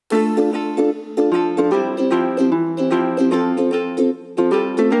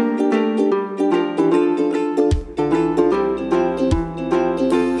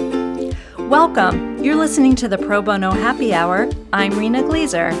Welcome. You're listening to the Pro Bono Happy Hour. I'm Rena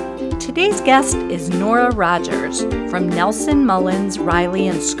Glazer. Today's guest is Nora Rogers from Nelson Mullins, Riley,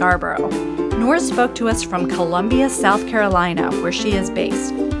 and Scarborough. Nora spoke to us from Columbia, South Carolina, where she is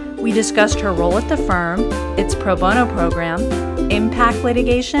based. We discussed her role at the firm, its pro bono program, impact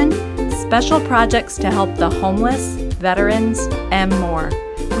litigation, special projects to help the homeless, veterans, and more.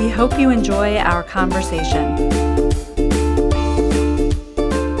 We hope you enjoy our conversation.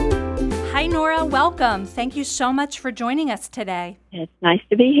 Hi, Nora. Welcome. Thank you so much for joining us today. It's nice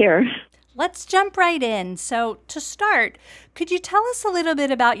to be here. Let's jump right in. So, to start, could you tell us a little bit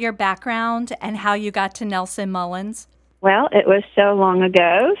about your background and how you got to Nelson Mullins? Well, it was so long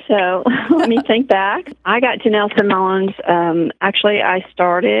ago, so let me think back. I got to Nelson Mullins. Actually, I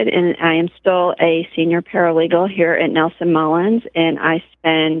started, and I am still a senior paralegal here at Nelson Mullins, and I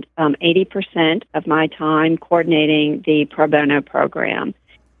spend 80% of my time coordinating the pro bono program.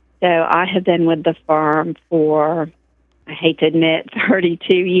 So I have been with the firm for, I hate to admit,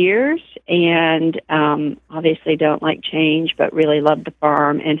 32 years, and obviously don't like change, but really love the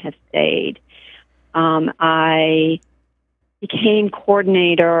firm and have stayed. I became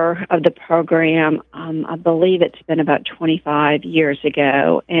coordinator of the program, I believe it's been about 25 years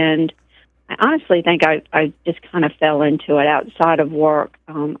ago, and I honestly think I just kind of fell into it outside of work.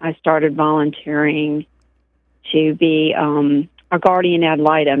 I started volunteering to be a guardian ad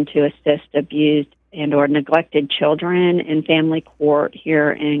litem to assist abused and or neglected children in family court here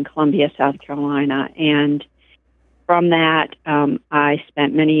in Columbia, South Carolina. And from that, I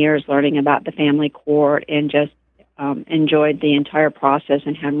spent many years learning about the family court and just enjoyed the entire process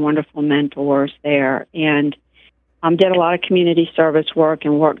and had wonderful mentors there. And did a lot of community service work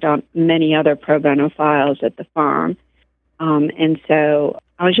and worked on many other pro bono files at the firm. And so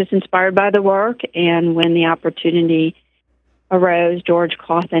I was just inspired by the work. And when the opportunity arose, George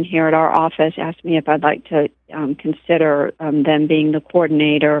Coffin here at our office asked me if I'd like to consider them being the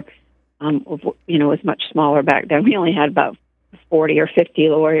coordinator. It was much smaller back then. We only had about 40 or 50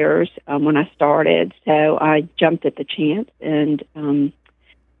 lawyers when I started. So I jumped at the chance, and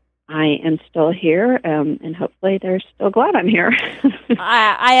I am still here, and hopefully they're still glad I'm here.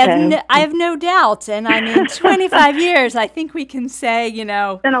 I have no doubt. And I mean, 25 years, I think we can say,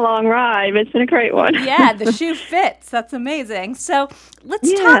 It's been a long ride, but it's been a great one. Yeah, the shoe fits. That's amazing. So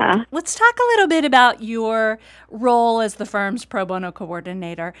let's talk a little bit about your role as the firm's pro bono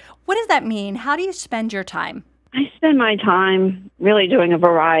coordinator. What does that mean? How do you spend your time? I spend my time really doing a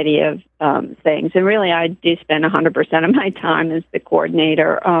variety of things, and really I do spend 100% of my time as the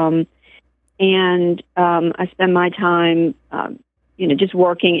coordinator. And I spend my time, just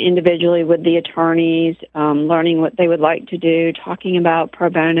working individually with the attorneys, learning what they would like to do, talking about pro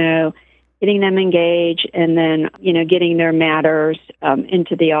bono, getting them engaged, and then, getting their matters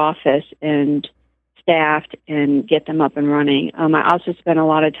into the office and staffed and get them up and running. I also spend a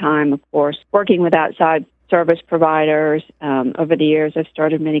lot of time, of course, working with outside service providers. Over the years, I've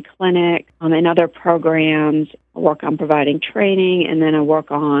started many clinics and other programs. I work on providing training, and then I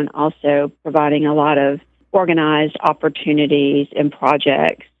work on also providing a lot of organized opportunities and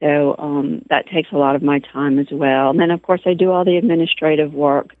projects. So that takes a lot of my time as well. And then, of course, I do all the administrative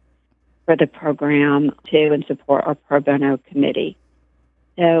work for the program too, and support our pro bono committee.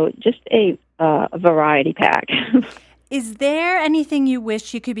 So just a variety pack. Is there anything you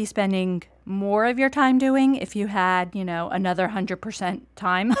wish you could be spending more of your time doing if you had, another 100%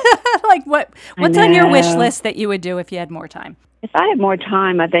 time? Like what's on your wish list that you would do if you had more time? If I had more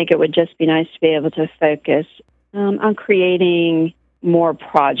time, I think it would just be nice to be able to focus on creating more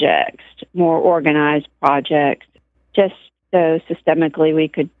projects, more organized projects, just so systemically we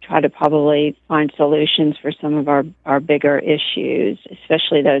could try to probably find solutions for some of our bigger issues,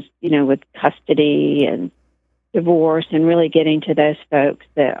 especially those, with custody and divorce, and really getting to those folks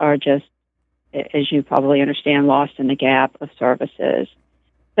that are just, as you probably understand, lost in the gap of services.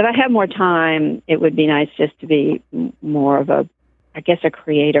 If I had more time, it would be nice just to be more of a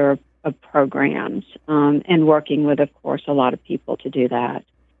creator of programs, and working with, of course, a lot of people to do that.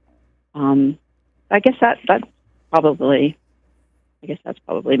 I guess that's probably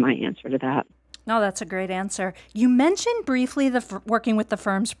my answer to that. No, that's a great answer. You mentioned briefly working with the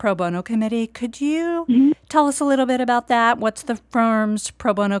firm's pro bono committee. Could you tell us a little bit about that? What's the firm's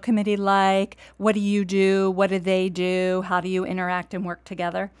pro bono committee like? What do you do? What do they do? How do you interact and work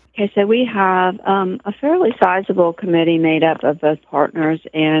together? Okay, so we have a fairly sizable committee made up of both partners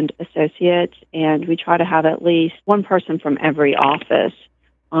and associates, and we try to have at least one person from every office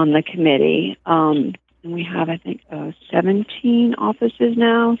on the committee. And we have, I think, 17 offices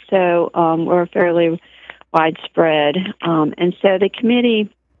now, so we're fairly widespread. And so the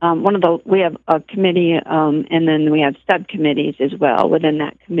committee we have a committee, and then we have subcommittees as well within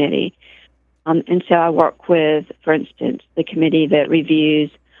that committee. And so I work with, for instance, the committee that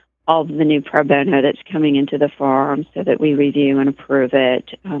reviews all of the new pro bono that's coming into the firm so that we review and approve it.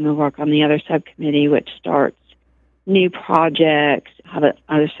 I work on the other subcommittee, which starts new projects. I have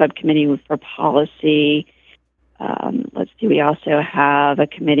another subcommittee for policy. Let's see, we also have a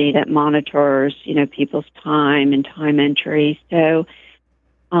committee that monitors, people's time and time entry. So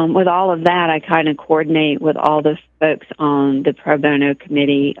with all of that, I kind of coordinate with all the folks on the pro bono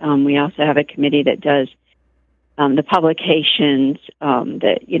committee. We also have a committee that does the publications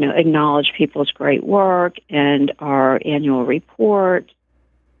that acknowledge people's great work and our annual report.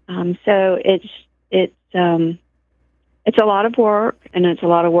 So it's a lot of work, and it's a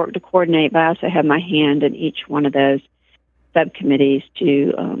lot of work to coordinate. But I also have my hand in each one of those subcommittees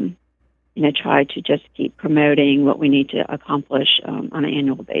to try to just keep promoting what we need to accomplish on an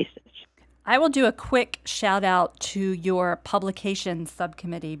annual basis. I will do a quick shout out to your publications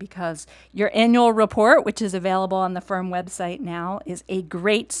subcommittee because your annual report, which is available on the firm website now, is a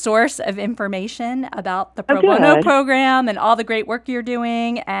great source of information about the pro bono program and all the great work you're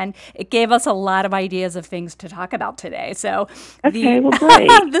doing. And it gave us a lot of ideas of things to talk about today. So great.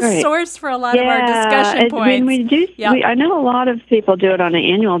 the source for a lot of our discussion points. I know a lot of people do it on an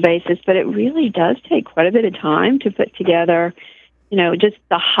annual basis, but it really does take quite a bit of time to put together just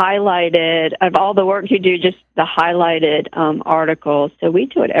the highlighted, of all the work you do, just the highlighted articles. So we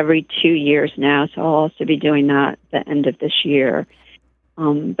do it every 2 years now, so I'll also be doing that at the end of this year.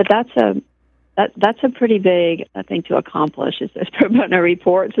 But that's a pretty big thing to accomplish, is this pro bono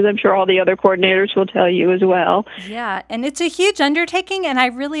reports, as I'm sure all the other coordinators will tell you as well. Yeah, and it's a huge undertaking, and I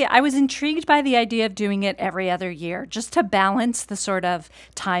was intrigued by the idea of doing it every other year, just to balance the sort of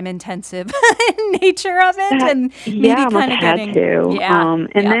time-intensive nature of it, and maybe kind of getting...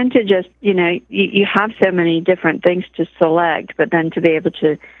 Then to just, you have so many different things to select, but then to be able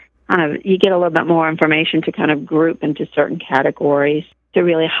to you get a little bit more information to kind of group into certain categories to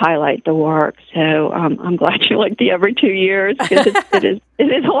really highlight the work. So I'm glad you like the every 2 years, because it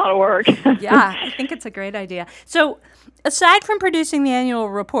is a lot of work. Yeah, I think it's a great idea. So aside from producing the annual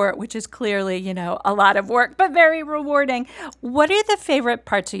report, which is clearly, a lot of work, but very rewarding, what are the favorite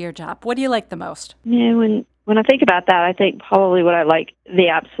parts of your job? What do you like the most? Yeah, when I think about that, I think probably what I like the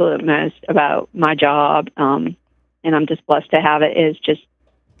absolute most about my job, and I'm just blessed to have it, is just,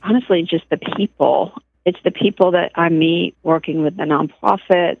 honestly, just the people. It's the people that I meet working with the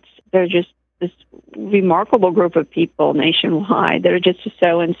nonprofits. They're just this remarkable group of people nationwide that are just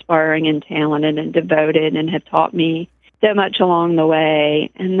so inspiring and talented and devoted and have taught me so much along the way.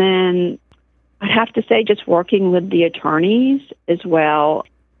 And then I have to say, just working with the attorneys as well,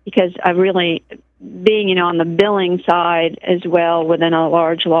 because I really, being, on the billing side as well within a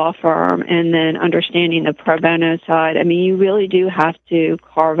large law firm, and then understanding the pro bono side, you really do have to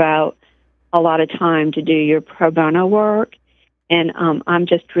carve out a lot of time to do your pro bono work. And I'm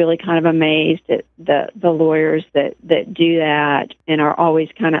just really kind of amazed at the lawyers that do that and are always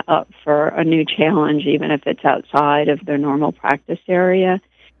kind of up for a new challenge, even if it's outside of their normal practice area.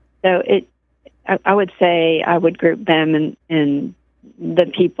 So I would say I would group them in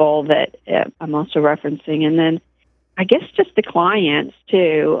the people that I'm also referencing. And then I guess just the clients,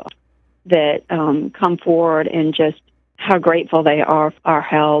 too, that come forward and just how grateful they are for our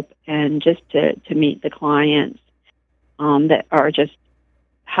help, and just to meet the clients that are just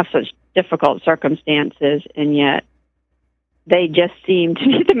have such difficult circumstances, and yet they just seem to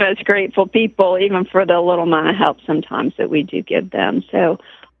be the most grateful people, even for the little amount of help sometimes that we do give them. So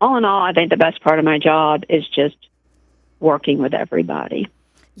all in all, I think the best part of my job is just working with everybody.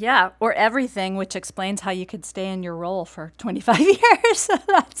 Yeah, or everything, which explains how you could stay in your role for 25 years.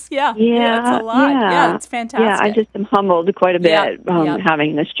 That's, it's a lot. Yeah, it's fantastic. Yeah, I just am humbled quite a bit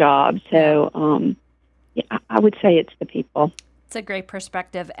having this job. So, I would say it's the people. It's a great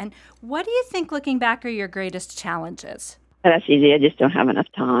perspective. And what do you think, looking back, are your greatest challenges? That's easy. I just don't have enough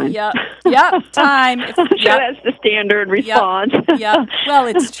time. Yep, time. I'm sure that's the standard response. Yep. Well,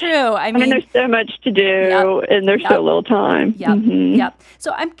 it's true. I mean, there's so much to do, and there's so little time. Yep.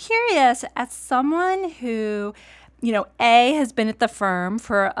 So I'm curious, as someone who, A, has been at the firm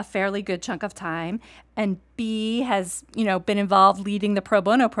for a fairly good chunk of time, and B, has, been involved leading the pro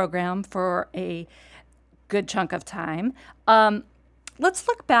bono program for a good chunk of time. Let's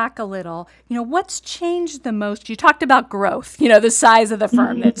look back a little. What's changed the most? You talked about growth, the size of the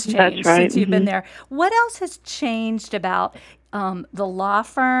firm that's changed since you've been there. What else has changed about the law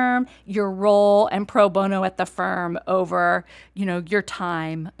firm, your role, and pro bono at the firm over, your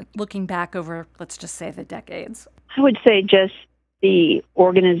time, looking back over, let's just say, the decades? I would say just the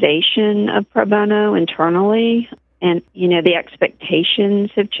organization of pro bono internally. And, the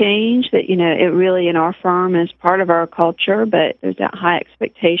expectations have changed that, it really in our firm is part of our culture, but there's that high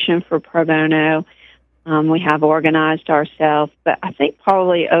expectation for pro bono. We have organized ourselves, but I think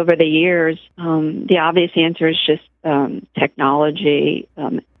probably over the years, the obvious answer is just technology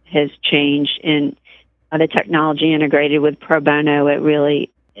has changed, and the technology integrated with pro bono.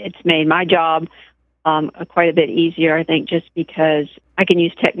 It's made my job quite a bit easier, I think, just because I can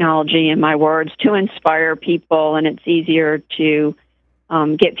use technology in my words to inspire people, and it's easier to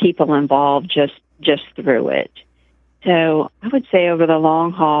get people involved just through it. So I would say over the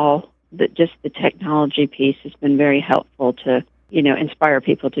long haul, that just the technology piece has been very helpful to, inspire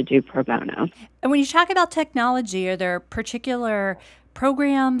people to do pro bono. And when you talk about technology, are there particular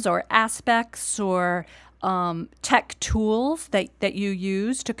programs or aspects or tech tools that you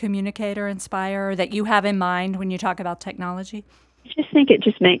use to communicate or inspire, or that you have in mind when you talk about technology? I just think it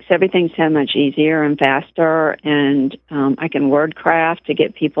just makes everything so much easier and faster, and I can wordcraft to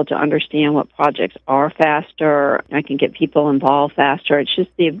get people to understand what projects are faster. I can get people involved faster. It's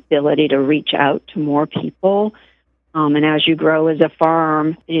just the ability to reach out to more people. And as you grow as a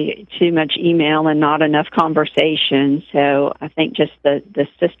firm, too much email and not enough conversation. So I think just the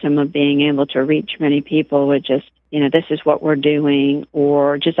system of being able to reach many people would just, this is what we're doing,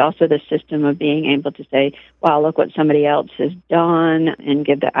 or just also the system of being able to say, wow, look what somebody else has done, and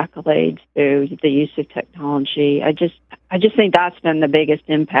give the accolades through the use of technology. I just think that's been the biggest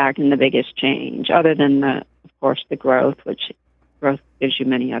impact and the biggest change, other than of course, the growth, which growth gives you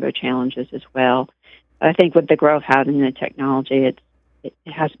many other challenges as well. I think with the growth having the technology, it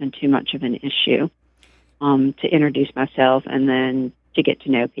has been too much of an issue to introduce myself and then to get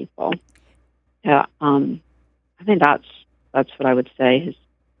to know people. I think that's what I would say is,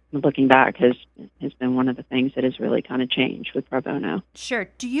 looking back, has been one of the things that has really kind of changed with pro bono. Sure.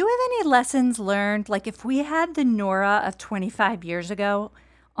 Do you have any lessons learned? Like if we had the Nora of 25 years ago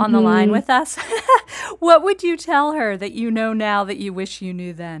on the line with us, what would you tell her that you know now that you wish you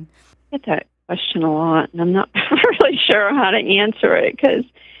knew then? I get that question a lot, and I'm not really sure how to answer it because,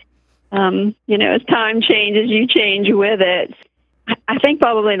 as time changes, you change with it. I think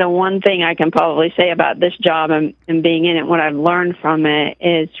probably the one thing I can probably say about this job and being in it, what I've learned from it,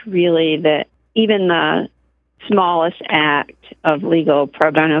 is really that even the smallest act of legal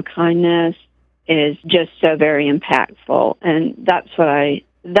pro bono kindness is just so very impactful. And that's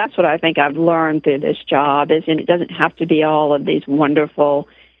what I think I've learned through this job, is it doesn't have to be all of these wonderful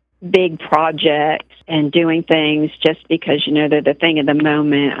big projects and doing things just because, they're the thing of the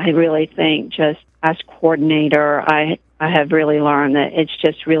moment. I really think just as coordinator, I have really learned that it's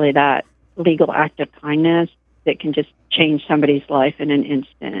just really that legal act of kindness that can just change somebody's life in an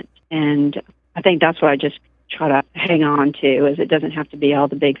instant. And I think that's what I just try to hang on to, is it doesn't have to be all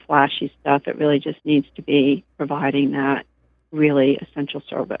the big flashy stuff. It really just needs to be providing that really essential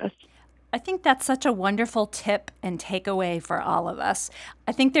service. I think that's such a wonderful tip and takeaway for all of us.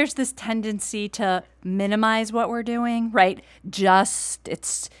 I think there's this tendency to minimize what we're doing, right?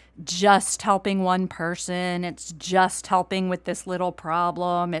 It's just helping one person. It's just helping with this little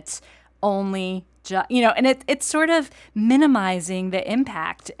problem. It's only and it's sort of minimizing the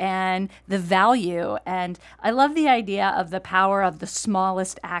impact and the value. And I love the idea of the power of the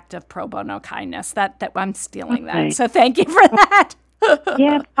smallest act of pro bono kindness. That I'm stealing that. So thank you for that.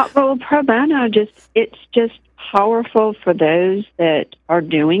 Yeah, well, pro bono it's just powerful for those that are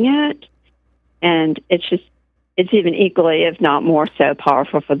doing it, and it's even equally, if not more so,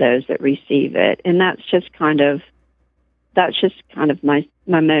 powerful for those that receive it. And that's just kind of my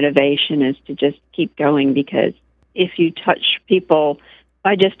motivation, is to just keep going, because if you touch people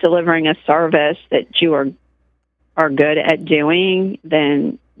by just delivering a service that you are good at doing,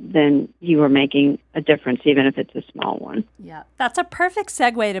 then you are making a difference, even if it's a small one. Yeah, that's a perfect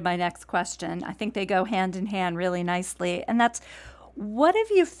segue to my next question. I think they go hand in hand really nicely. And that's, what have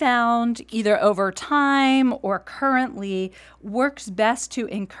you found either over time or currently works best to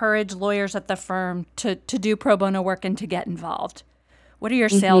encourage lawyers at the firm to do pro bono work and to get involved? What are your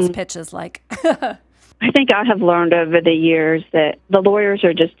sales pitches like? I think I have learned over the years that the lawyers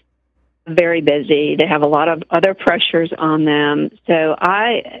are just very busy. They have a lot of other pressures on them. So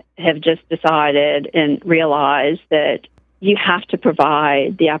I have just decided and realized that you have to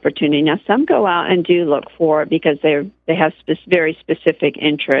provide the opportunity. Now, some go out and do look for it because they have very specific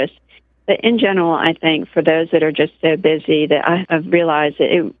interests. But in general, I think for those that are just so busy, that I have realized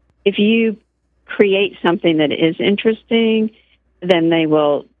that if you create something that is interesting, then they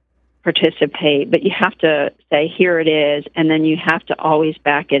will participate. But you have to say, here it is, and then you have to always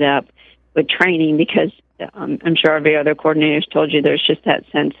back it up with training, because I'm sure every other coordinator's told you there's just that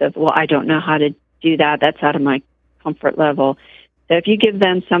sense of, well, I don't know how to do that. That's out of my comfort level. So if you give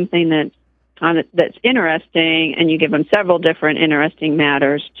them something that's interesting, and you give them several different interesting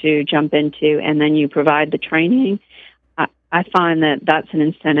matters to jump into, and then you provide the training, I find that that's an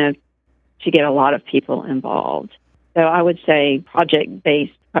incentive to get a lot of people involved. So I would say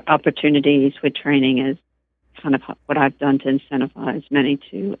project-based opportunities with training is kind of what I've done to incentivize many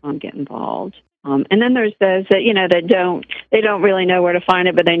to get involved. And then there's those that they don't really know where to find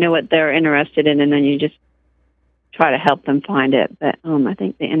it, but they know what they're interested in, and then you just try to help them find it. But I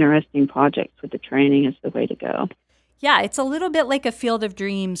think the interesting projects with the training is the way to go. Yeah, it's a little bit like a Field of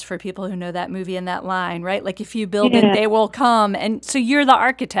Dreams for people who know that movie and that line, right? Like if you build it, they will come. And so you're the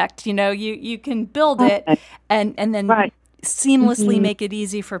architect, you can build it and then seamlessly make it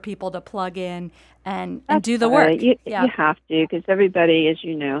easy for people to plug in and do the work. You have to, because everybody, as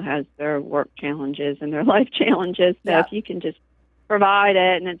you know, has their work challenges and their life challenges. So if you can just provide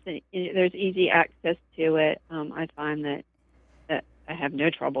it and there's easy access to it, I find that I have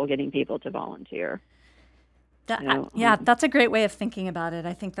no trouble getting people to volunteer. That's a great way of thinking about it.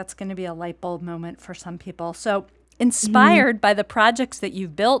 I think that's going to be a light bulb moment for some people. So inspired by the projects that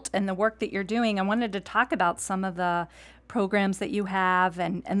you've built and the work that you're doing, I wanted to talk about some of the programs that you have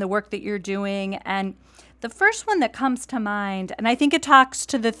and the work that you're doing. And the first one that comes to mind, and I think it talks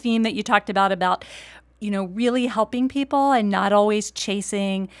to the theme that you talked about really helping people and not always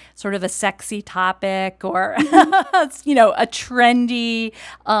chasing sort of a sexy topic or, a trendy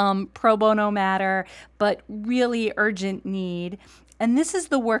pro bono matter, but really urgent need. And this is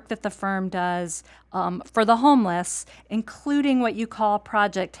the work that the firm does for the homeless, including what you call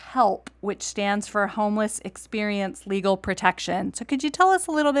Project HELP, which stands for Homeless Experience Legal Protection. So could you tell us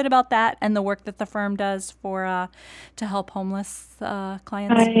a little bit about that and the work that the firm does to help homeless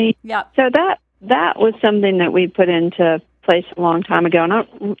clients? So that was something that we put into place a long time ago.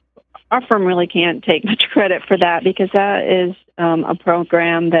 And our firm really can't take much credit for that, because that is a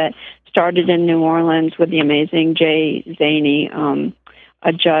program that started in New Orleans with the amazing Jay Zaney,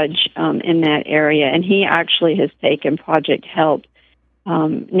 a judge in that area. And he actually has taken Project HELP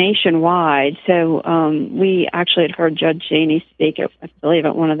nationwide. So we actually had heard Judge Zaney speak, I believe,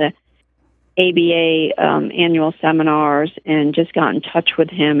 at one of the ABA annual seminars, and just got in touch with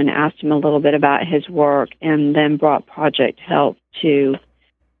him and asked him a little bit about his work, and then brought Project HELP to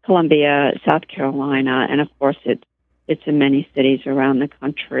Columbia, South Carolina. And of course, it's in many cities around the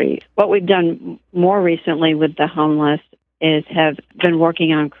country. What we've done more recently with the homeless is have been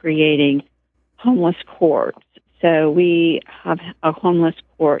working on creating homeless courts. So we have a homeless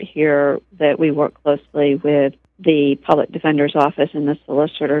court here that we work closely with the Public Defender's Office and the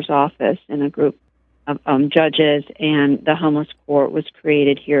Solicitor's Office and a group of judges, and the homeless court was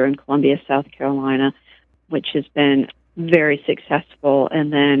created here in Columbia, South Carolina, which has been very successful.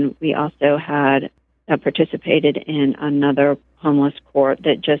 And then we also had participated in another homeless court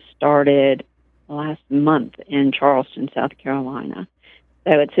that just started last month in Charleston, South Carolina.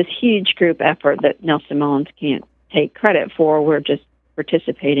 So it's this huge group effort that Nelson Mullins can't take credit for. We're just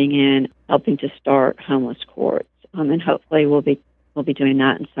participating in helping to start homeless courts. And hopefully we'll be doing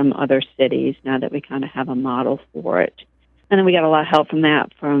that in some other cities now that we kind of have a model for it. And then we got a lot of help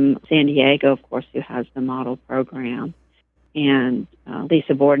from San Diego, of course, who has the model program. And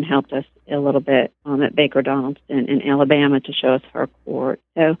Lisa Borden helped us a little bit at Baker Donaldson in Alabama to show us her court.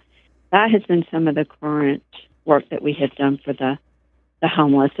 So that has been some of the current work that we have done for the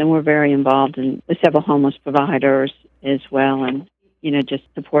homeless. And we're very involved with several homeless providers as well, and, just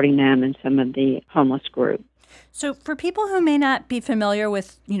supporting them in some of the homeless groups. So for people who may not be familiar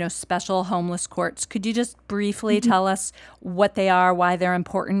with, special homeless courts, could you just briefly tell us what they are, why they're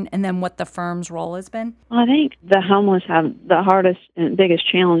important, and then what the firm's role has been? Well, I think the homeless have the hardest and biggest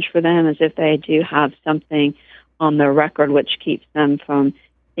challenge for them is if they do have something on their record which keeps them from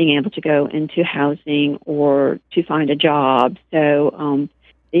being able to go into housing or to find a job. So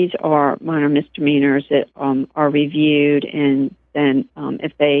these are minor misdemeanors that are reviewed, and then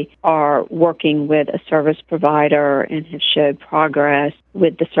if they are working with a service provider and have showed progress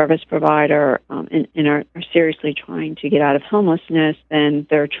with the service provider and are seriously trying to get out of homelessness, then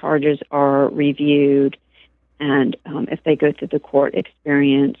their charges are reviewed. And if they go through the court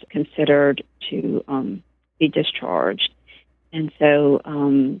experience, considered to be discharged. And so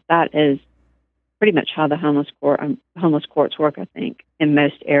that is pretty much how the homeless courts work, I think, in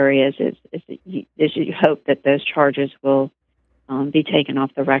most areas, is you hope that those charges will be taken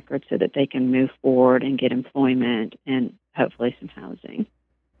off the record so that they can move forward and get employment and hopefully some housing.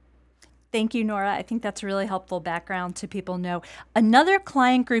 Thank you, Nora. I think that's a really helpful background to people know. Another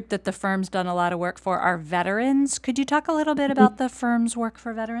client group that the firm's done a lot of work for are veterans. Could you talk a little bit about the firm's work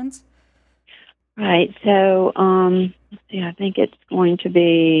for veterans? Right. So, let's see, I think it's going to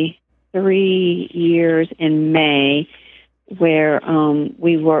be 3 years in May where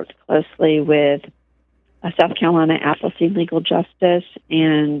we worked closely with South Carolina Appleseed Legal Justice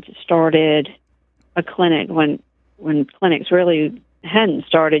and started a clinic when clinics really hadn't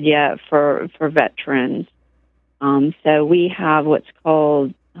started yet for veterans. So we have what's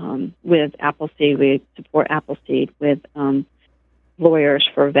called with Appleseed, we support Appleseed with Lawyers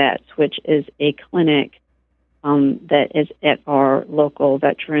for Vets, which is a clinic that is at our local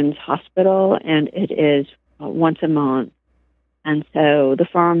veterans hospital, and it is once a month. And so the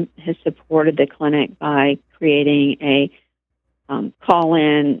firm has supported the clinic by creating a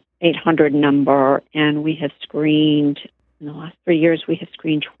call-in 800 number, and we have screened, in the last 3 years, we have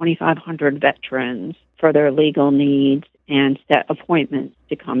screened 2,500 veterans for their legal needs and set appointments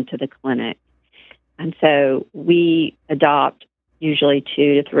to come to the clinic. And so we adopt usually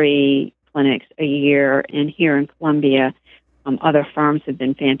 2 to 3 clinics a year, and here in Columbia, other firms have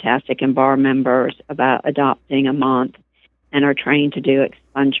been fantastic and bar members about adopting a month and are trained to do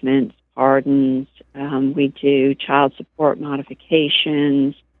expungements, pardons. We do child support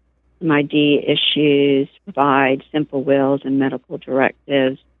modifications, some ID issues, provide simple wills and medical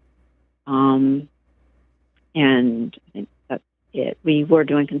directives. And I think that's it. We were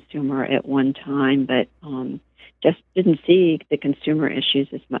doing consumer at one time, but just didn't see the consumer issues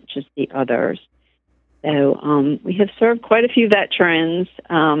as much as the others. So we have served quite a few veterans,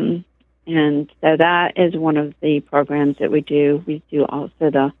 and so that is one of the programs that we do. We do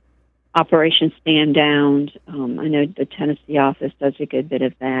also the Operation Stand Down. I know the Tennessee office does a good bit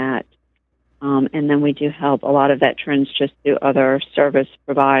of that. And then we do help a lot of veterans just through other service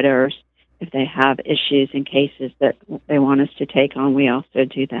providers. If they have issues and cases that they want us to take on, we also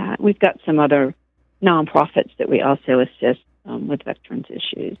do that. We've got some other nonprofits that we also assist with veterans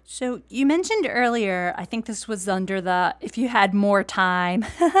issues. So you mentioned earlier, I think this was under the, if you had more time,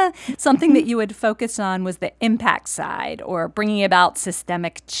 something that you would focus on was the impact side or bringing about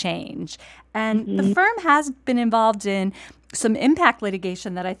systemic change. And the firm has been involved in some impact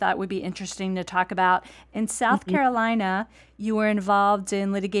litigation that I thought would be interesting to talk about. In South Carolina, you were involved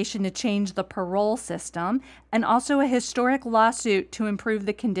in litigation to change the parole system and also a historic lawsuit to improve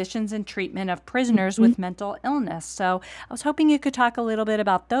the conditions and treatment of prisoners with mental illness. So I was hoping you could talk a little bit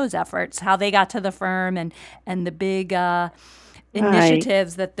about those efforts, how they got to the firm and the big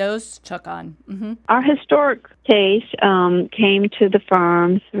initiatives that those took on. Our historic case came to the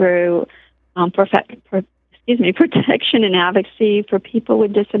firm through Protection and Advocacy for People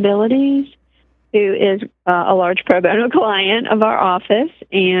with Disabilities, who is a large pro bono client of our office,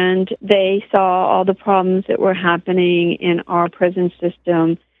 and they saw all the problems that were happening in our prison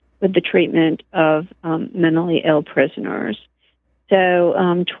system with the treatment of mentally ill prisoners. So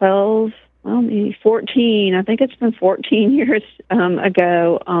 14, I think it's been 14 years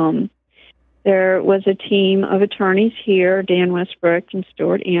ago, there was a team of attorneys here, Dan Westbrook and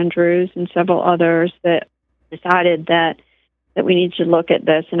Stuart Andrews and several others, that decided that we needed to look at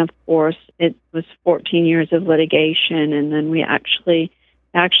this. And of course, it was 14 years of litigation, and then we actually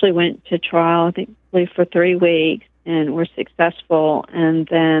went to trial, I think, for 3 weeks, and were successful. And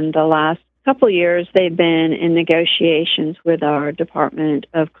then the last couple of years, they've been in negotiations with our Department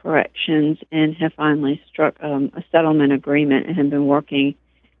of Corrections and have finally struck a settlement agreement and have been working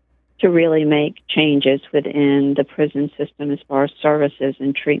to really make changes within the prison system as far as services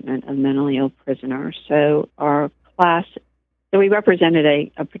and treatment of mentally ill prisoners. So our class, so we represented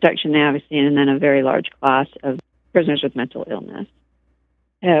a protection and advocacy and then a very large class of prisoners with mental illness.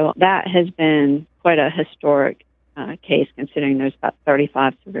 So that has been quite a historic case, considering there's about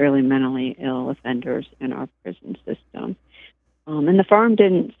 35 severely mentally ill offenders in our prison system. And the firm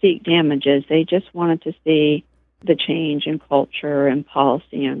didn't seek damages. They just wanted to see the change in culture and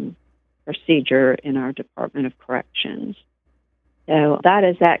policy and procedure in our Department of Corrections. So that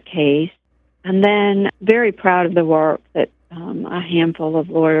is that case. And then very proud of the work that a handful of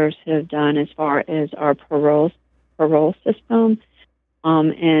lawyers have done as far as our parole system.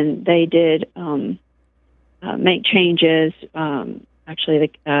 And they did make changes.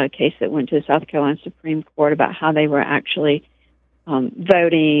 Actually, the case that went to the South Carolina Supreme Court about how they were actually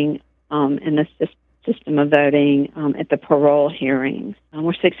voting in the system of voting at the parole hearings.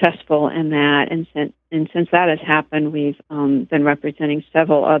 We're successful in that, and since that has happened, we've been representing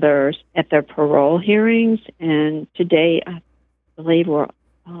several others at their parole hearings, and today I believe we're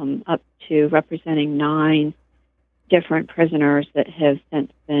up to representing 9 different prisoners that have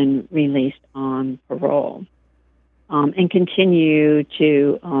since been released on parole, and continue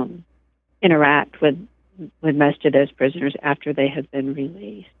to interact with most of those prisoners after they have been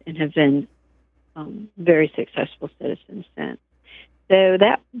released, and have been very successful citizens since. So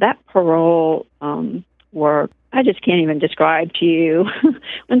that parole work, I just can't even describe to you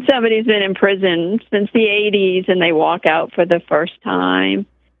when somebody's been in prison since the 80s and they walk out for the first time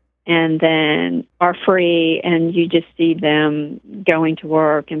and then are free, and you just see them going to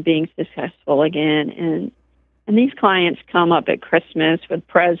work and being successful again. And these clients come up at Christmas with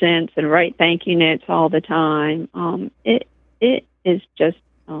presents and write thank you notes all the time. It is just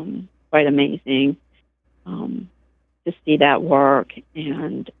quite amazing to see that work.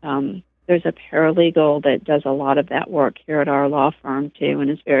 And there's a paralegal that does a lot of that work here at our law firm too,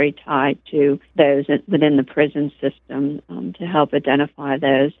 and is very tied to those within the prison system to help identify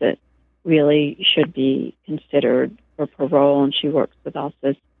those that really should be considered for parole. And she works with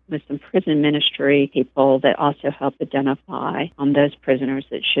some prison ministry people that also help identify those prisoners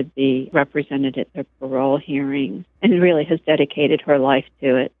that should be represented at their parole hearings, and really has dedicated her life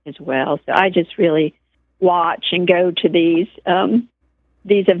to it as well. So I just really watch and go to these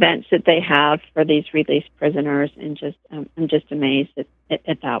events that they have for these released prisoners, and I'm just amazed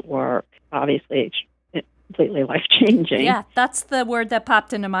at that work. Obviously, it's completely life-changing. Yeah, that's the word that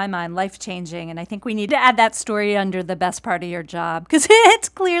popped into my mind, life-changing. And I think we need to add that story under the best part of your job, because it's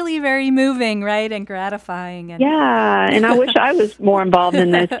clearly very moving, right, and gratifying. Yeah, and I wish I was more involved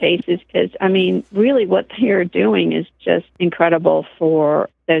in those cases, because, I mean, really what they're doing is just incredible for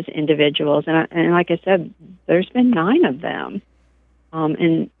those individuals. And like I said, there's been 9 of them,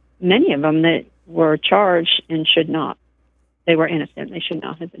 and many of them that were charged and should not. They were innocent. They should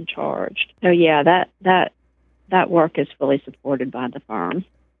not have been charged. So, yeah, that work is fully supported by the firm.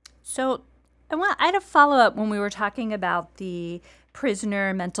 So I had a follow-up when we were talking about the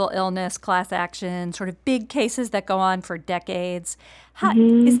prisoner mental illness class action, sort of big cases that go on for decades.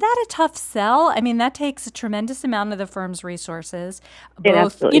 Is that a tough sell? I mean, that takes a tremendous amount of the firm's resources,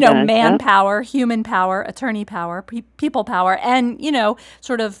 both, manpower, human power, attorney power, people power, and,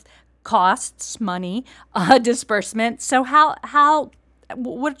 sort of costs, money, disbursement. So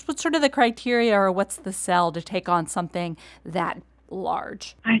what's sort of the criteria, or what's the sell to take on something that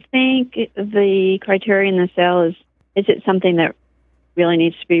large? I think the criteria in the sell is it something that really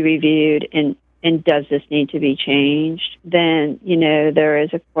needs to be reviewed, and does this need to be changed? Then, there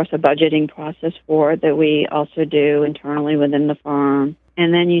is, of course, a budgeting process for it that we also do internally within the firm.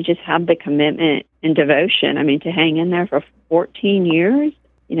 And then you just have the commitment and devotion. I mean, to hang in there for 14 years,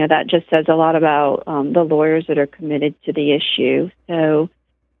 that just says a lot about the lawyers that are committed to the issue. So,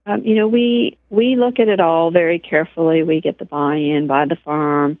 we look at it all very carefully. We get the buy-in by the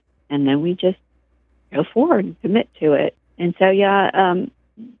firm, and then we just go forward and commit to it. And so,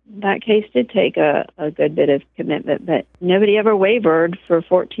 that case did take a good bit of commitment, but nobody ever wavered for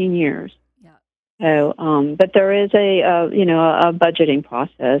 14 years. Yeah. So, but there is a budgeting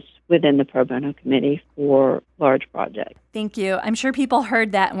process within the pro bono committee for large projects. Thank you. I'm sure people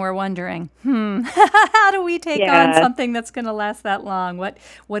heard that and were wondering, how do we take on something that's going to last that long? What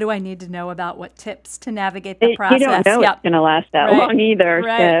do I need to know about? What tips to navigate the process? You don't know it's going to last that long either.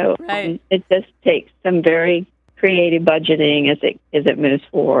 Right. So it just takes some very creative budgeting as it moves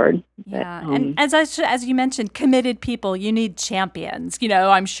forward. Yeah, and as you mentioned, committed people. You need champions.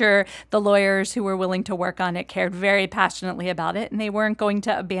 I'm sure the lawyers who were willing to work on it cared very passionately about it, and they weren't going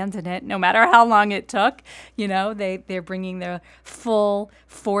to abandon it no matter how long it took. They're bringing the full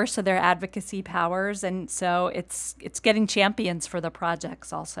force of their advocacy powers, and so it's getting champions for the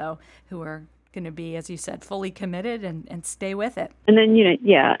projects also who are going to be, as you said, fully committed and stay with it. And then,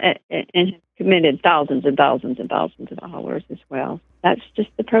 and committed thousands and thousands and thousands of dollars as well. That's just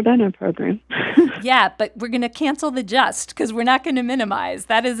the pro bono program. Yeah, but we're going to cancel the just, because we're not going to minimize.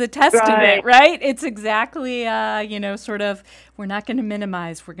 That is a testament, right? It's exactly, sort of, we're not going to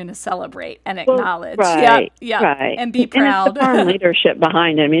minimize. We're going to celebrate and acknowledge. Right. And be proud. And it's the firm leadership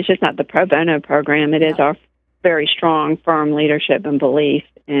behind it. I mean, it's just not the pro bono program. It is our very strong firm leadership and belief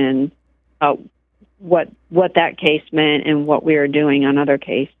in what that case meant and what we are doing on other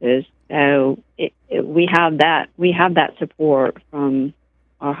cases. So we have that support from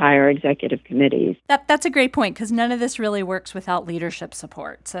our higher executive committees. That's a great point, because none of this really works without leadership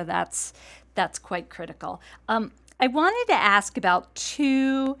support. So that's quite critical. I wanted to ask about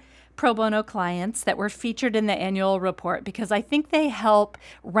 2 pro bono clients that were featured in the annual report because I think they help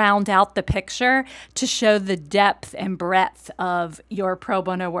round out the picture to show the depth and breadth of your pro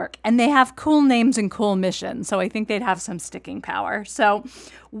bono work. And they have cool names and cool missions, so I think they'd have some sticking power. So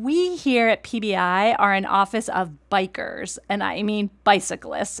we here at PBI are an office of bikers, and I mean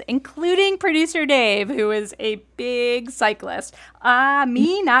bicyclists, including producer Dave, who is a big cyclist.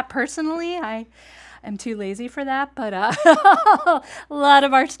 Me, not personally. I'm too lazy for that, but a lot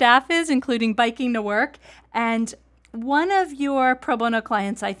of our staff is, including biking to work. And one of your pro bono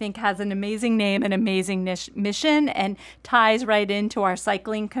clients, I think, has an amazing name and amazing mission and ties right into our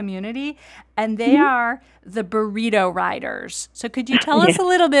cycling community. And they are the Burrito Riders. So could you tell us a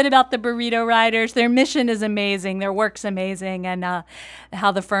little bit about the Burrito Riders? Their mission is amazing. Their work's amazing. And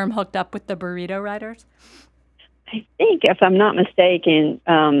how the firm hooked up with the Burrito Riders? I think, if I'm not mistaken,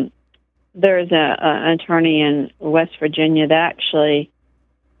 there's an attorney in West Virginia that actually,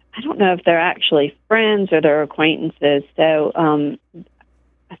 I don't know if they're actually friends or they're acquaintances. So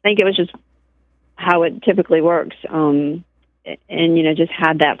I think it was just how it typically works. And, just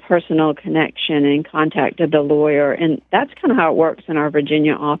had that personal connection and contacted the lawyer. And that's kind of how it works in our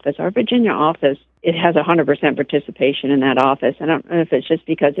Virginia office. Our Virginia office, it has 100% participation in that office. I don't know if it's just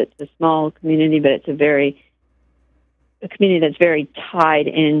because it's a small community, but it's a community that's very tied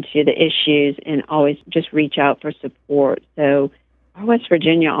into the issues and always just reach out for support. So our West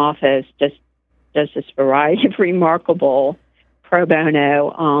Virginia office just does this variety of remarkable pro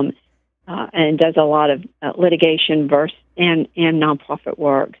bono and does a lot of litigation and nonprofit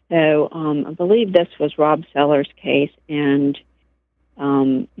work. So I believe this was Rob Sellers' case, and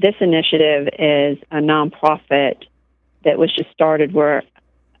this initiative is a nonprofit that was just started where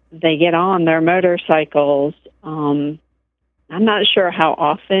they get on their motorcycles. I'm not sure how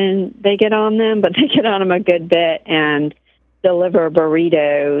often they get on them, but they get on them a good bit and deliver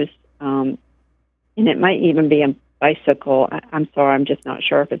burritos. And it might even be a bicycle. I'm sorry, I'm just not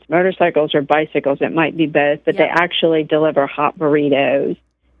sure if it's motorcycles or bicycles. It might be both, but they actually deliver hot burritos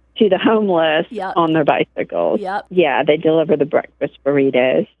to the homeless on their bicycles. Yeah, they deliver the breakfast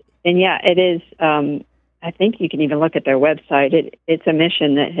burritos. And it is, I think you can even look at their website. It's a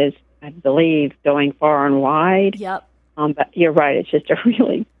mission that has, I believe, going far and wide. But you're right. It's just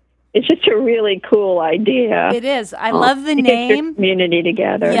a really cool idea. It is. I love the name. Your community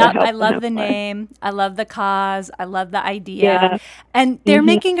together. I love the name. I love the cause. I love the idea. And they're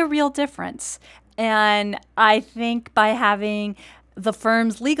making a real difference. And I think by having the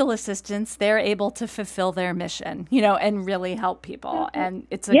firm's legal assistance, they're able to fulfill their mission, and really help people. And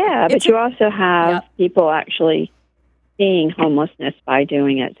but you also have people actually seeing homelessness by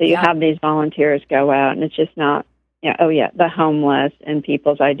doing it. So you have these volunteers go out, and it's just not, the homeless and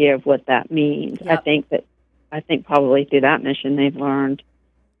people's idea of what that means. I think probably through that mission they've learned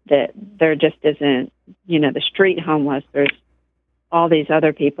that there just isn't, the street homeless. There's all these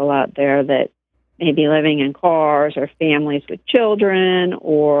other people out there that may be living in cars or families with children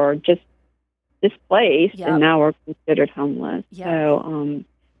or just displaced, and now we're considered homeless. So I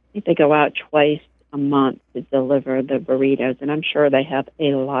think they go out twice a month to deliver the burritos, and I'm sure they have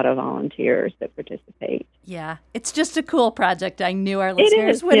a lot of volunteers that participate. Yeah, it's just a cool project. I knew our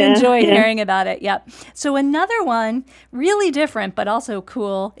listeners would enjoy hearing about it. So another one, really different, but also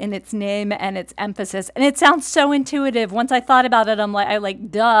cool in its name and its emphasis. And it sounds so intuitive. Once I thought about it, I'm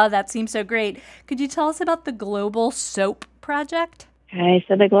like, duh, that seems so great. Could you tell us about the Global Soap Project? Okay,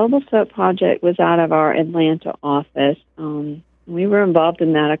 so the Global Soap Project was out of our Atlanta office. We were involved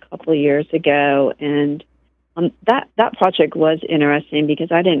in that a couple of years ago, and that project was interesting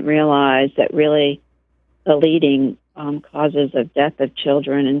because I didn't realize that really the leading causes of death of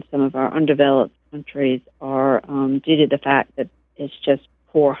children in some of our undeveloped countries are due to the fact that it's just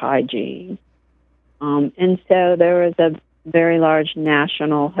poor hygiene. And so there was a very large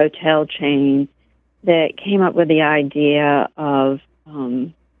national hotel chain that came up with the idea of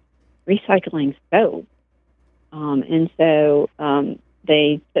recycling soap. And so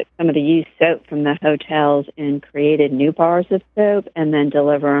they took some of the used soap from the hotels and created new bars of soap and then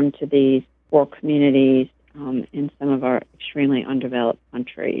deliver them to these poor communities in some of our extremely undeveloped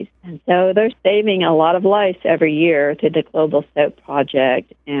countries. And so they're saving a lot of lives every year through the Global Soap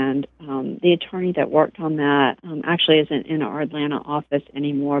Project. And the attorney that worked on that actually isn't in our Atlanta office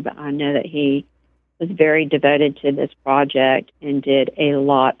anymore, but I know that he was very devoted to this project and did a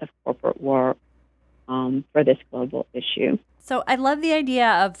lot of corporate work for this global issue. So I love the idea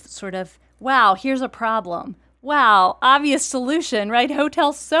of sort of, wow, here's a problem. Wow, obvious solution, right?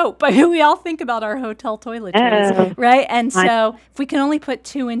 Hotel soap. I mean, we all think about our hotel toiletries, right? And I, so if we can only put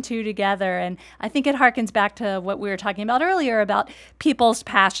two and two together, and I think it harkens back to what we were talking about earlier about people's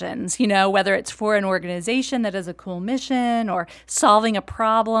passions, whether it's for an organization that has a cool mission or solving a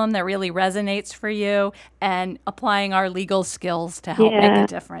problem that really resonates for you and applying our legal skills to help make a yeah,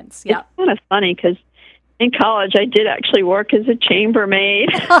 difference. it's Yeah. kind of funny because in college I did actually work as a chambermaid.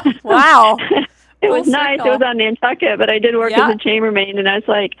 Wow. It Full was nice. It was circle. on Nantucket, but I did work as Yeah. a chambermaid, and I was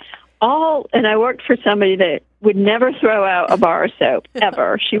like, and I worked for somebody that would never throw out a bar of soap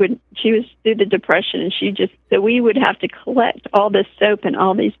ever. She was through the Depression, and so we would have to collect all this soap in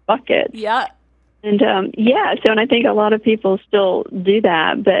all these buckets. Yeah. And and I think a lot of people still do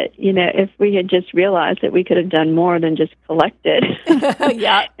that, but if we had just realized that we could have done more than just collect it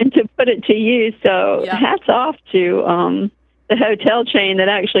Yeah. and to put it to use. So Yeah. hats off to the hotel chain that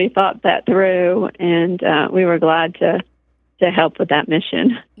actually thought that through, and we were glad to help with that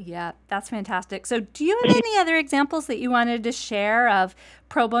mission. Yeah, that's fantastic. So, do you have any other examples that you wanted to share of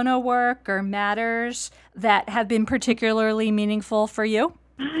pro bono work or matters that have been particularly meaningful for you?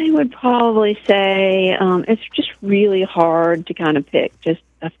 I would probably say it's just really hard to kind of pick just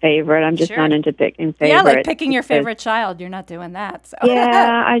a favorite. I'm just Sure. not into picking favorites. Yeah, like picking your because, favorite child. You're not doing that. So.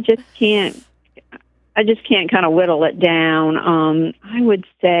 yeah, I just can't. I just can't kind of whittle it down. I would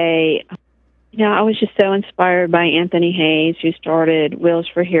say, I was just so inspired by Anthony Hayes, who started Wheels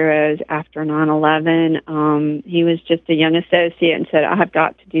for Heroes after 9/11. He was just a young associate and said, I have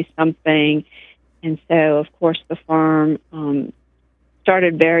got to do something. And so, of course, the firm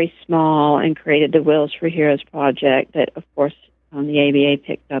started very small and created the Wheels for Heroes project that, of course, the ABA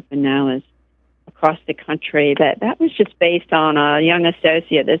picked up and now is across the country. That was just based on a young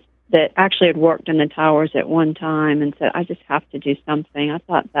associate that actually had worked in the towers at one time and said, I just have to do something. I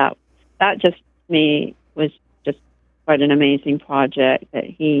thought that just to me was just quite an amazing project that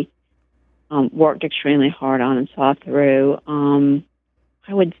he worked extremely hard on and saw through.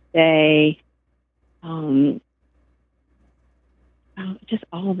 I would say just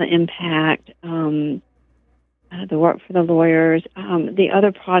all the impact, the work for the lawyers. The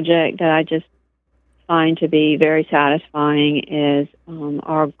other project that I just find to be very satisfying is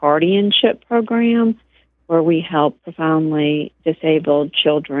our guardianship program, where we help profoundly disabled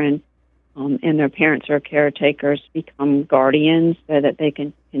children and their parents or caretakers become guardians so that they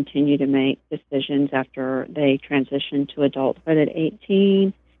can continue to make decisions after they transition to adulthood at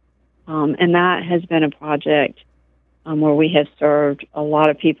 18. And that has been a project where we have served a lot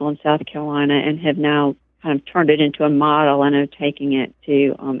of people in South Carolina and have now kind of turned it into a model and are taking it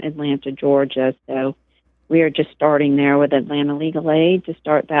to Atlanta, Georgia. So we are just starting there with Atlanta Legal Aid to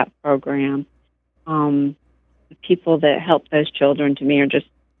start that program. The people that help those children to me are just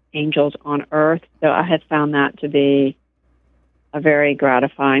angels on earth. So I have found that to be a very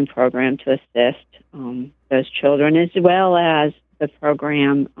gratifying program to assist those children, as well as the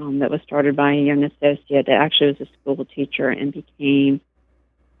program that was started by a young associate that actually was a school teacher and became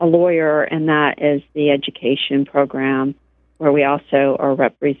a lawyer, and that is the education program, where we also are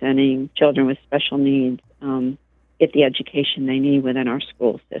representing children with special needs get the education they need within our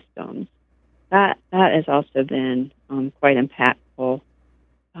school systems. That has also been quite impactful.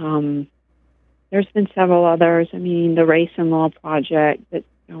 There's been several others. I mean, the Race and Law project that's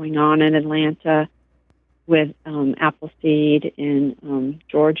going on in Atlanta with Appleseed in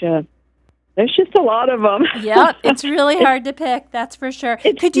Georgia. There's just a lot of them. Yep, it's really hard to pick, that's for sure.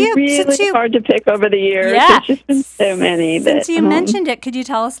 It's really hard to pick over the years. Yeah. There's just been so many. Since you mentioned it, could you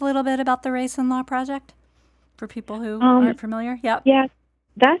tell us a little bit about the Race and Law project for people who aren't familiar? Yep. Yeah,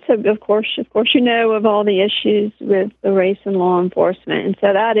 that's of course of all the issues with the race and law enforcement, and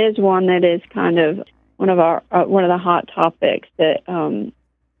so that is one that is kind of one of the hot topics that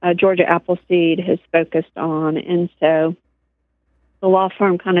Georgia Appleseed has focused on, and so the law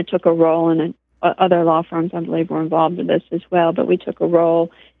firm kind of took a role, and other law firms, I believe, were involved in this as well. But we took a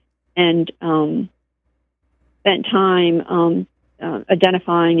role and spent time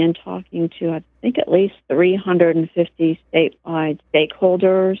identifying and talking to, I think, at least 350 statewide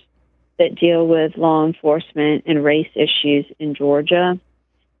stakeholders that deal with law enforcement and race issues in Georgia,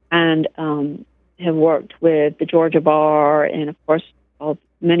 and have worked with the Georgia Bar and, of course,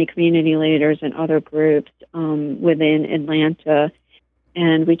 many community leaders and other groups within Atlanta.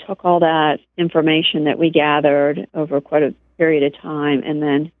 And we took all that information that we gathered over quite a period of time and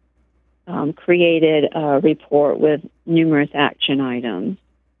then created a report with numerous action items.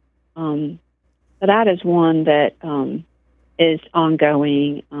 So that is one that is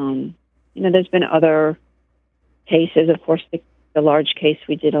ongoing. There's been other cases. Of course, the the large case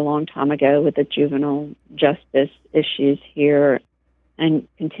we did a long time ago with the juvenile justice issues here, and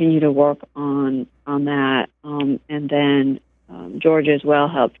continue to work on that. And then Georgia as well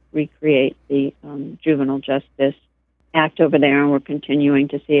helped recreate the Juvenile Justice Act over there, and we're continuing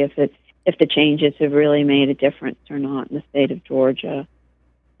to see if the changes have really made a difference or not in the state of Georgia.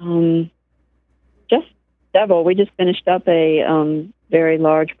 Just several. We just finished up a very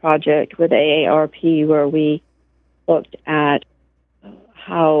large project with AARP where we looked at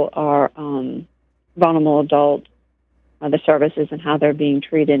how our vulnerable adults, the services and how they're being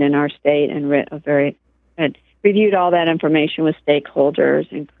treated in our state, and reviewed all that information with stakeholders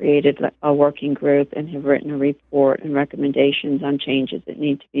and created a working group and have written a report and recommendations on changes that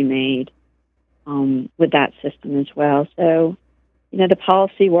need to be made with that system as well. So, the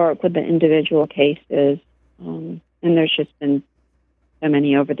policy work with the individual cases, and there's just been so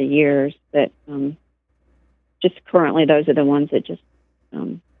many over the years that just currently those are the ones that just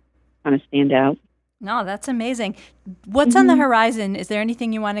kind of stand out. No, that's amazing. What's on the horizon? Is there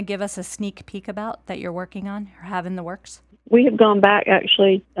anything you want to give us a sneak peek about that you're working on or have in the works? We have gone back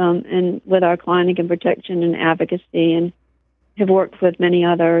actually and with our client and protection and advocacy, and have worked with many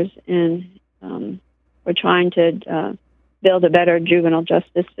others, and we're trying to build a better juvenile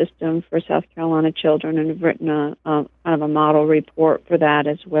justice system for South Carolina children, and have written a kind of a model report for that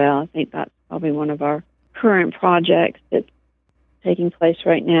as well. I think that's probably one of our current projects that's taking place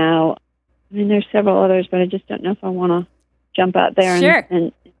right now. I mean, there's several others, but I just don't know if I want to jump out there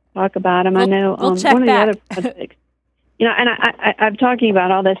and talk about them. I know we'll one of the other projects, and I'm talking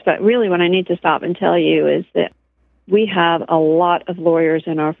about all this, but really what I need to stop and tell you is that we have a lot of lawyers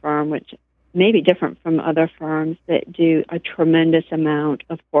in our firm, which may be different from other firms, that do a tremendous amount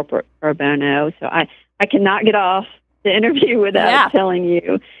of corporate pro bono. So I cannot get off the interview without telling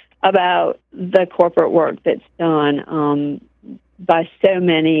you about the corporate work that's done by so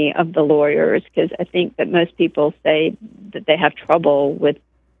many of the lawyers, because I think that most people say that they have trouble with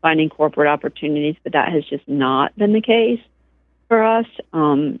finding corporate opportunities, but that has just not been the case for us,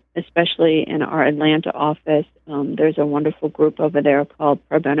 especially in our Atlanta office. There's a wonderful group over there called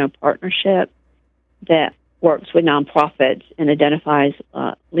Pro Bono Partnership that works with nonprofits and identifies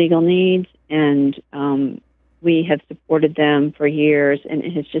legal needs, and we have supported them for years, and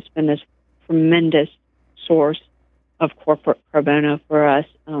it has just been this tremendous source of corporate pro bono for us,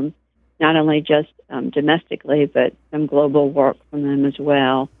 not only just domestically, but some global work from them as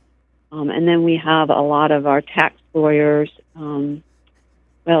well. And then we have a lot of our tax lawyers,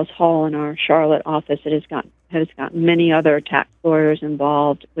 Wells Hall in our Charlotte office, that has got many other tax lawyers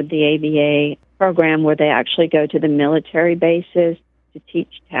involved with the ABA program, where they actually go to the military bases to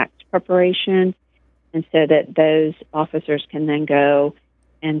teach tax preparation, and so that those officers can then go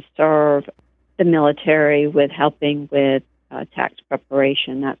and serve the military with helping with tax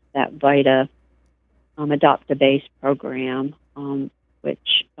preparation. That's that VITA Adopt-A-Base program,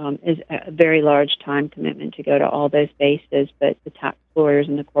 which is a very large time commitment to go to all those bases, but the tax lawyers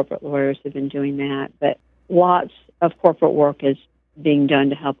and the corporate lawyers have been doing that. But lots of corporate work is being done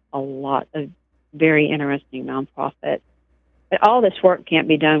to help a lot of very interesting nonprofits. But all this work can't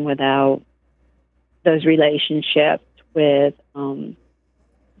be done without those relationships with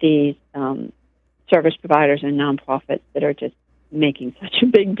these service providers and nonprofits that are just making such a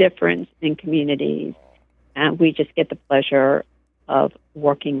big difference in communities. And we just get the pleasure of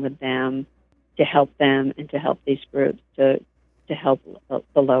working with them to help them and to help these groups to help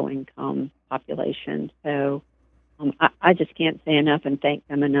the low-income population. So I just can't say enough and thank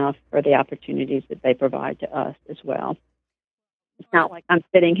them enough for the opportunities that they provide to us as well. It's not like I'm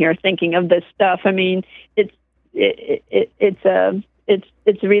sitting here thinking of this stuff. I mean, it's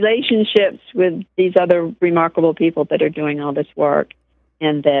relationships with these other remarkable people that are doing all this work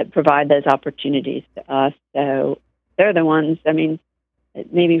and that provide those opportunities to us. So they're the ones, I mean,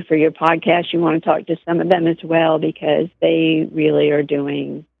 maybe for your podcast, you want to talk to some of them as well, because they really are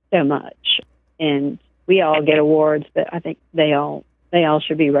doing so much. And we all get awards, but I think they all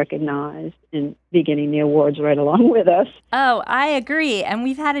should be recognized and be getting the awards right along with us. Oh, I agree. And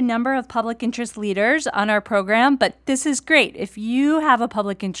we've had a number of public interest leaders on our program, but this is great. If you have a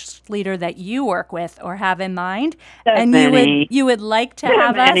public interest leader that you work with or have in mind, you would like to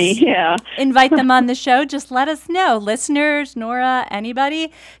have us invite them on the show, just let us know. Listeners, Nora,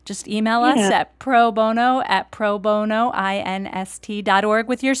 anybody, just email us at probono@probonoinst.org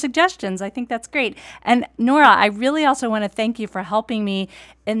with your suggestions. I think that's great. And Nora, I really also want to thank you for helping me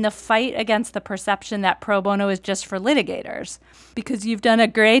in the fight against the perception that pro bono is just for litigators, because you've done a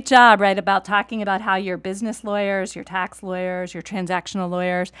great job, right, about talking about how your business lawyers, your tax lawyers, your transactional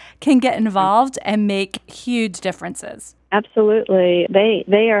lawyers can get involved and make huge differences. absolutely.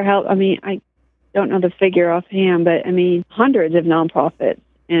 They are help. I mean, I don't know the figure offhand, but I mean, hundreds of nonprofits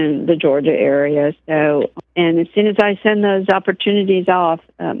in the Georgia area. So, and as soon as I send those opportunities off,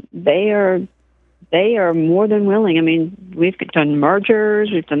 they are more than willing. I mean, we've done mergers,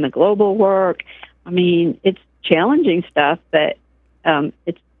 we've done the global work. I mean, it's challenging stuff, but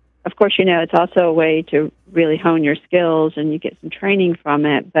it's, of course, it's also a way to really hone your skills and you get some training from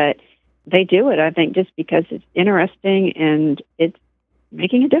it. But they do it, I think, just because it's interesting and it's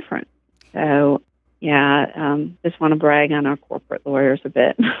making a difference. So, yeah, just want to brag on our corporate lawyers a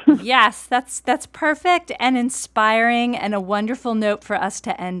bit. Yes, that's perfect and inspiring and a wonderful note for us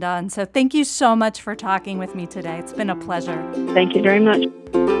to end on. So thank you so much for talking with me today. It's been a pleasure. Thank you very much.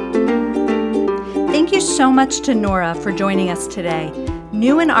 Thank you so much to Nora for joining us today.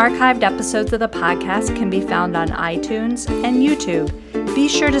 New and archived episodes of the podcast can be found on iTunes and YouTube. Be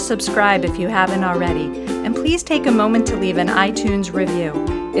sure to subscribe if you haven't already, and please take a moment to leave an iTunes review.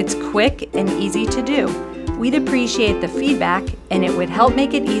 It's quick and easy to do. We'd appreciate the feedback, and it would help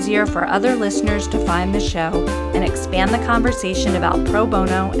make it easier for other listeners to find the show and expand the conversation about pro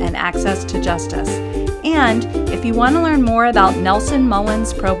bono and access to justice. And if you want to learn more about Nelson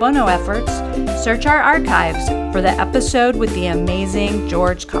Mullins' pro bono efforts, search our archives for the episode with the amazing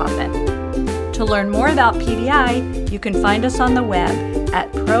George Coffin. To learn more about PBI, you can find us on the web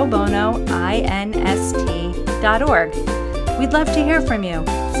at probonoinst.org. We'd love to hear from you.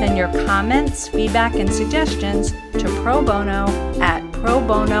 Send your comments, feedback, and suggestions to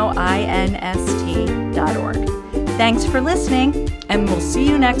probono@probonoinst.org. Thanks for listening, and we'll see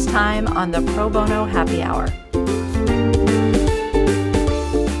you next time on the Pro Bono Happy Hour.